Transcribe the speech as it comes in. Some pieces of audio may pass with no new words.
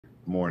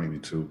Morning, you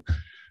too.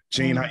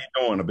 Jeanne, how Morning.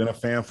 you doing? I've been a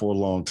fan for a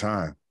long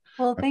time.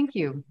 Well, thank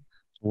you.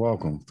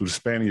 Welcome. Through the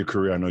span of your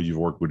career, I know you've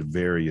worked with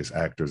various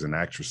actors and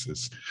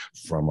actresses,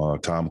 from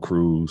Tom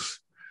Cruise,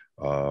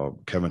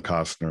 Kevin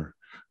Costner,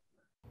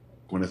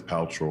 Gwyneth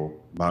Paltrow,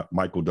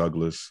 Michael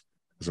Douglas.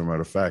 As a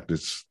matter of fact,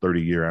 it's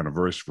 30-year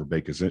anniversary for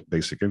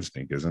Basic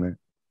Instinct, isn't it?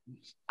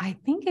 I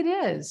think it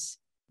is.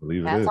 I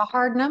believe it That's is. a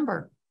hard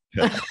number.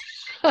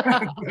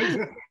 What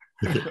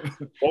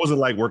was it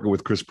like working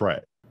with Chris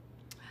Pratt?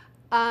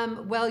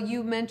 Well,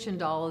 you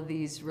mentioned all of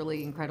these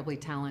really incredibly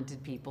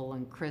talented people,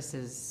 and Chris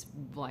is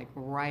like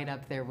right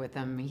up there with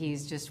them.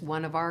 He's just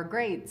one of our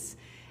greats.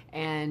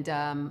 And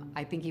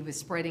I think he was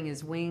spreading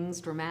his wings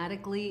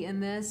dramatically in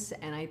this,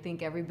 and I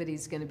think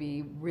everybody's going to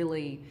be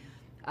really,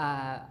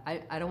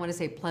 I don't want to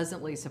say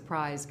pleasantly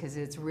surprised, because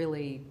it's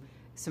really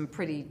some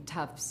pretty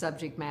tough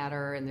subject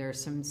matter, and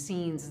there's some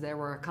scenes, there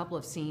were a couple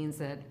of scenes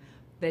that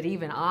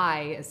even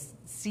I, a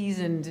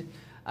seasoned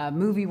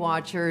movie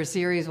watcher,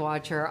 series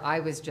watcher,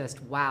 I was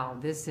just, wow,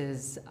 this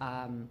is,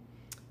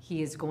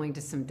 he is going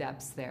to some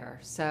depths there.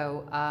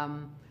 So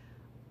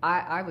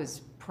I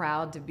was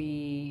proud to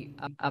be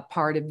a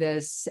part of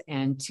this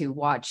and to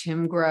watch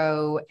him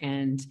grow.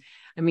 And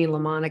I mean,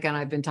 LaMonica and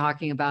I've been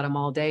talking about him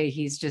all day.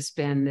 He's just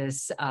been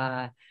this,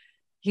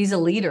 he's a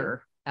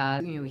leader.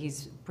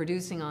 He's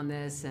producing on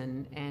this,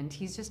 and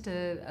he's just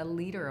a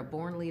leader, a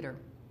born leader.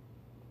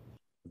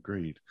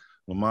 Agreed.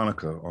 Well,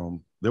 Monica,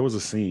 there was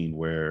a scene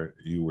where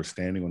you were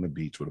standing on the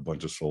beach with a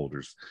bunch of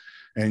soldiers,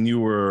 and you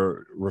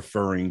were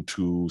referring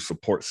to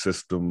support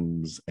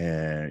systems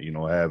and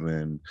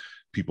having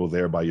people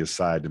there by your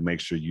side to make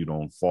sure you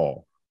don't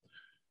fall.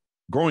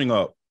 Growing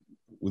up,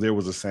 there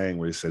was a saying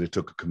where they said it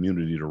took a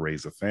community to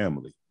raise a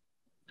family.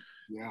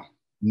 Yeah.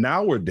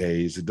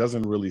 Nowadays, it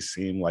doesn't really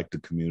seem like the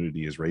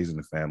community is raising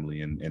a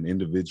family, and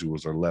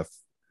individuals are left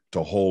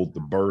to hold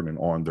the burden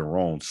on their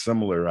own,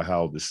 similar to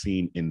how the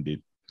scene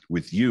ended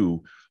with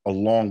you,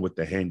 along with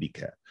the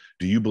handicap.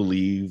 Do you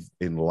believe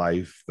in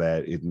life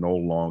that it no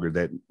longer,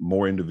 that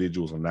more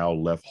individuals are now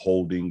left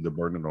holding the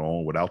burden on their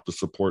own without the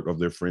support of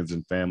their friends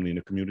and family in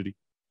the community?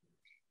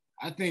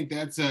 I think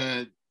that's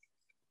a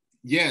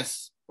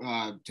yes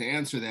to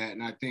answer that.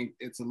 And I think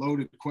it's a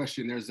loaded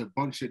question. There's a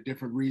bunch of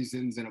different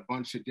reasons and a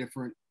bunch of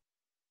different,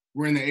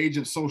 we're in the age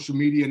of social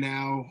media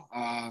now.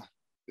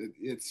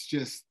 It's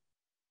just,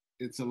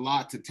 it's a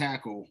lot to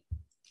tackle.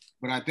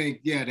 But I think,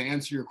 yeah, to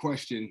answer your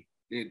question,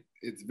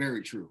 it's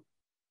very true.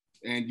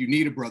 And you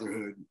need a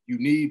brotherhood. You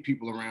need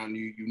people around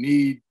you. You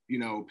need,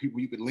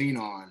 people you could lean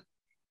on.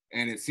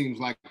 And it seems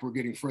like we're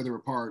getting further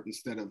apart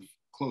instead of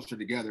closer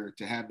together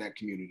to have that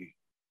community.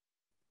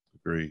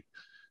 Agree.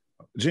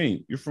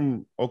 Jeanne, you're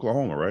from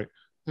Oklahoma, right?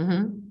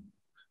 Mm-hmm.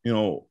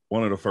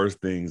 One of the first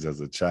things as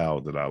a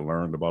child that I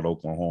learned about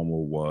Oklahoma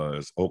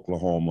was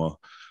Oklahoma,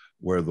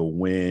 where the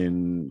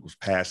wind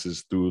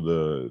passes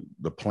through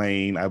the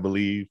plain, I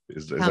believe.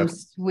 Is that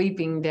Comes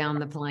sweeping down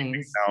the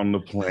plains. down the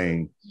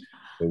plain?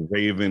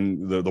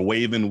 The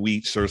waving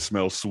wheat sure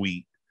smells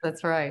sweet.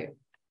 That's right.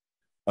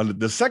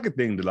 The second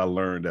thing that I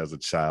learned as a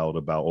child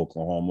about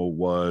Oklahoma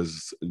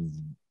was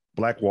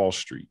Black Wall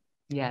Street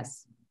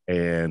Yes.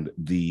 and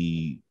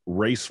the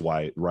riots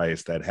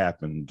that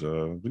happened,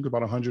 I think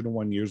about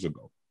 101 years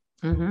ago.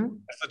 Mm-hmm.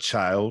 As a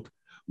child,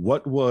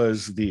 what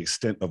was the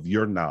extent of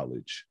your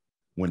knowledge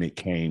when it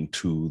came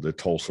to the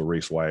Tulsa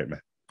race riot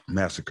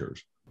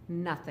massacres?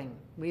 Nothing.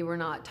 We were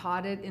not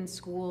taught it in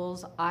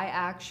schools. I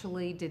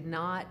actually did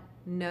not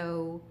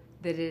know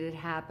that it had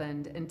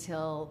happened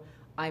until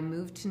I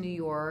moved to New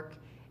York.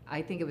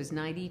 I think it was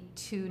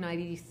 92,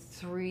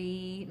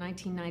 93,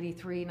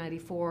 1993,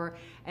 94.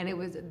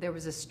 And there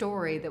was a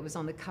story that was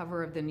on the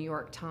cover of the New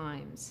York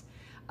Times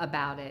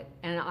about it.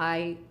 And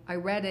I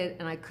read it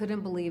and I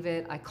couldn't believe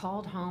it. I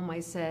called home. I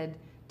said,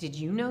 "Did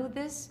you know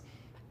this?"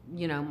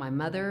 My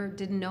mother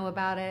didn't know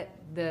about it.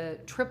 The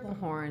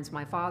Tripplehorns,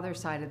 my father's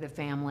side of the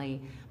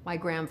family, my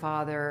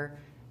grandfather,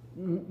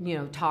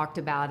 talked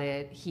about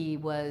it.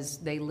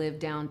 They lived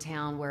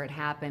downtown where it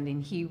happened,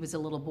 and he was a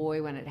little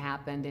boy when it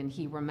happened, and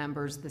he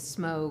remembers the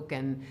smoke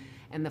and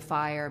the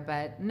fire.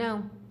 But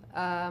no,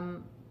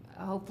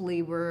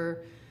 hopefully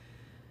we're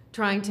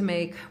trying to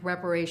make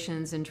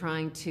reparations and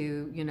trying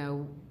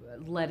to,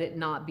 let it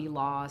not be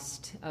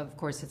lost. Of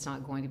course, it's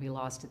not going to be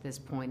lost at this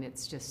point.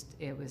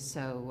 It was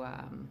so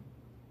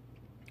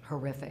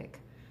horrific.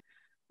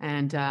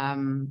 And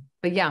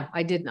but yeah,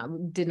 I did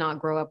not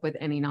grow up with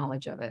any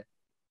knowledge of it.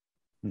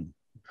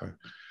 Okay.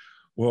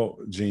 Well,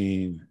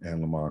 Jeanne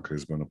and LaMonica,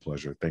 it's been a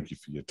pleasure. Thank you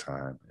for your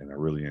time. And I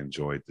really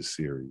enjoyed the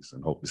series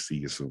and hope to see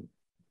you soon.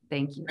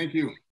 Thank you. Thank you.